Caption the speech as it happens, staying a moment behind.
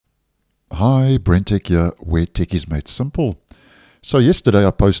Hi, BrenTech here, where tech is made simple. So yesterday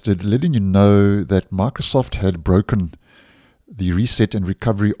I posted letting you know that Microsoft had broken the reset and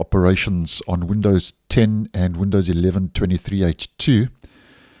recovery operations on Windows 10 and Windows 11 23H2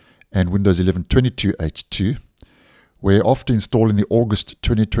 and Windows 11 22H2, where after installing the August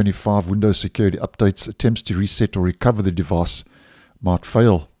 2025 Windows security updates, attempts to reset or recover the device might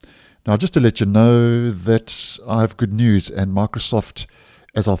fail. Now, just to let you know that I have good news, and Microsoft,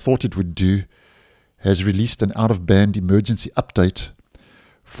 as I thought it would do, has released an out-of-band emergency update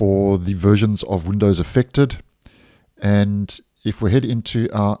for the versions of Windows affected. And if we head into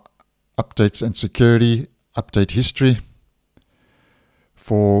our updates and security update history,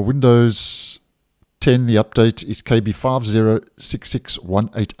 for Windows 10, the update is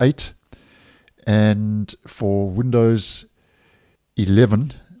KB5066188, and for Windows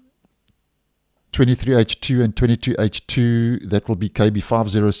 11, 23H2 and 22H2, that will be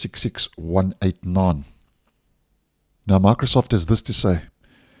KB5066189. Now, Microsoft has this to say.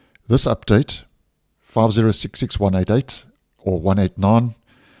 This update, 5066188 or 189,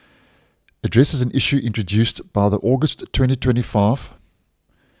 addresses an issue introduced by the August 2025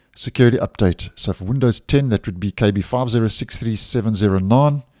 security update. So for Windows 10, that would be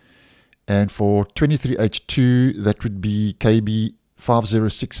KB5063709, and for 23H2, that would be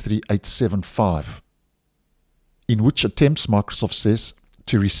KB5063875, in which attempts, Microsoft says,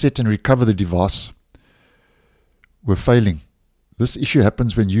 to reset and recover the device were failing. This issue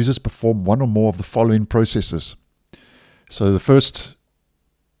happens when users perform one or more of the following processes. So the first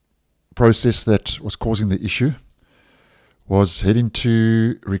process that was causing the issue was heading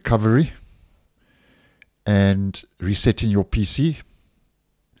to recovery and resetting your PC.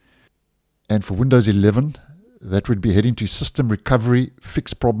 And for Windows 11, that would be heading to system recovery,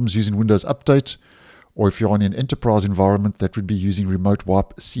 fix problems using Windows Update, or if you're on an enterprise environment, that would be using Remote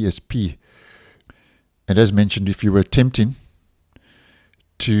Wipe CSP. And as mentioned, if you were attempting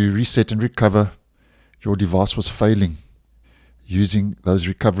to reset and recover, your device was failing using those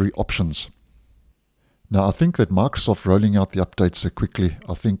recovery options. Now, I think that Microsoft rolling out the update so quickly,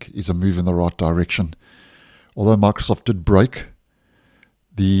 I think, is a move in the right direction. Although Microsoft did break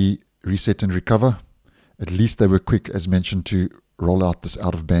the reset and recover, at least they were quick, as mentioned, to roll out this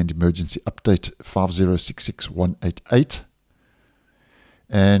out-of-band emergency update 5066188.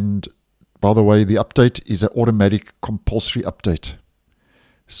 And by the way, the update is an automatic compulsory update.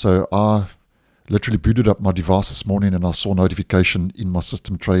 So I literally booted up my device this morning and I saw a notification in my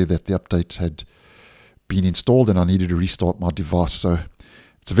system tray that the update had been installed and I needed to restart my device. So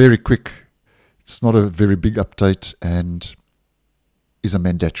it's very quick. It's not a very big update and is a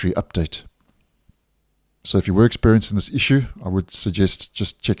mandatory update. So if you were experiencing this issue, I would suggest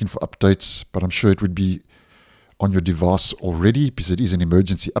just checking for updates, but I'm sure it would be on your device already because it is an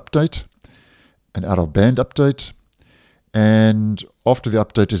emergency update, an out-of-band update. And after the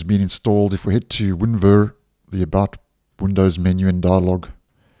update has been installed, if we head to WinVer, the About Windows menu and dialog,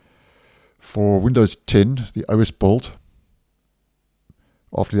 for Windows 10, the OS build,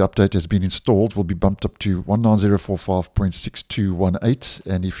 after the update has been installed, will be bumped up to 19045.6218.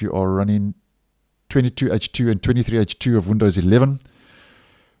 And if you are running 22H2 and 23H2 of Windows 11,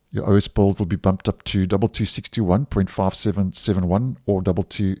 your OS build will be bumped up to 2261.5771 or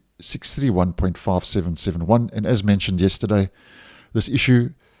 2261.5771. And as mentioned yesterday, this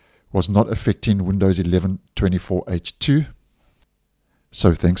issue was not affecting Windows 11 24H2.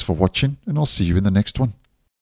 So thanks for watching, and I'll see you in the next one.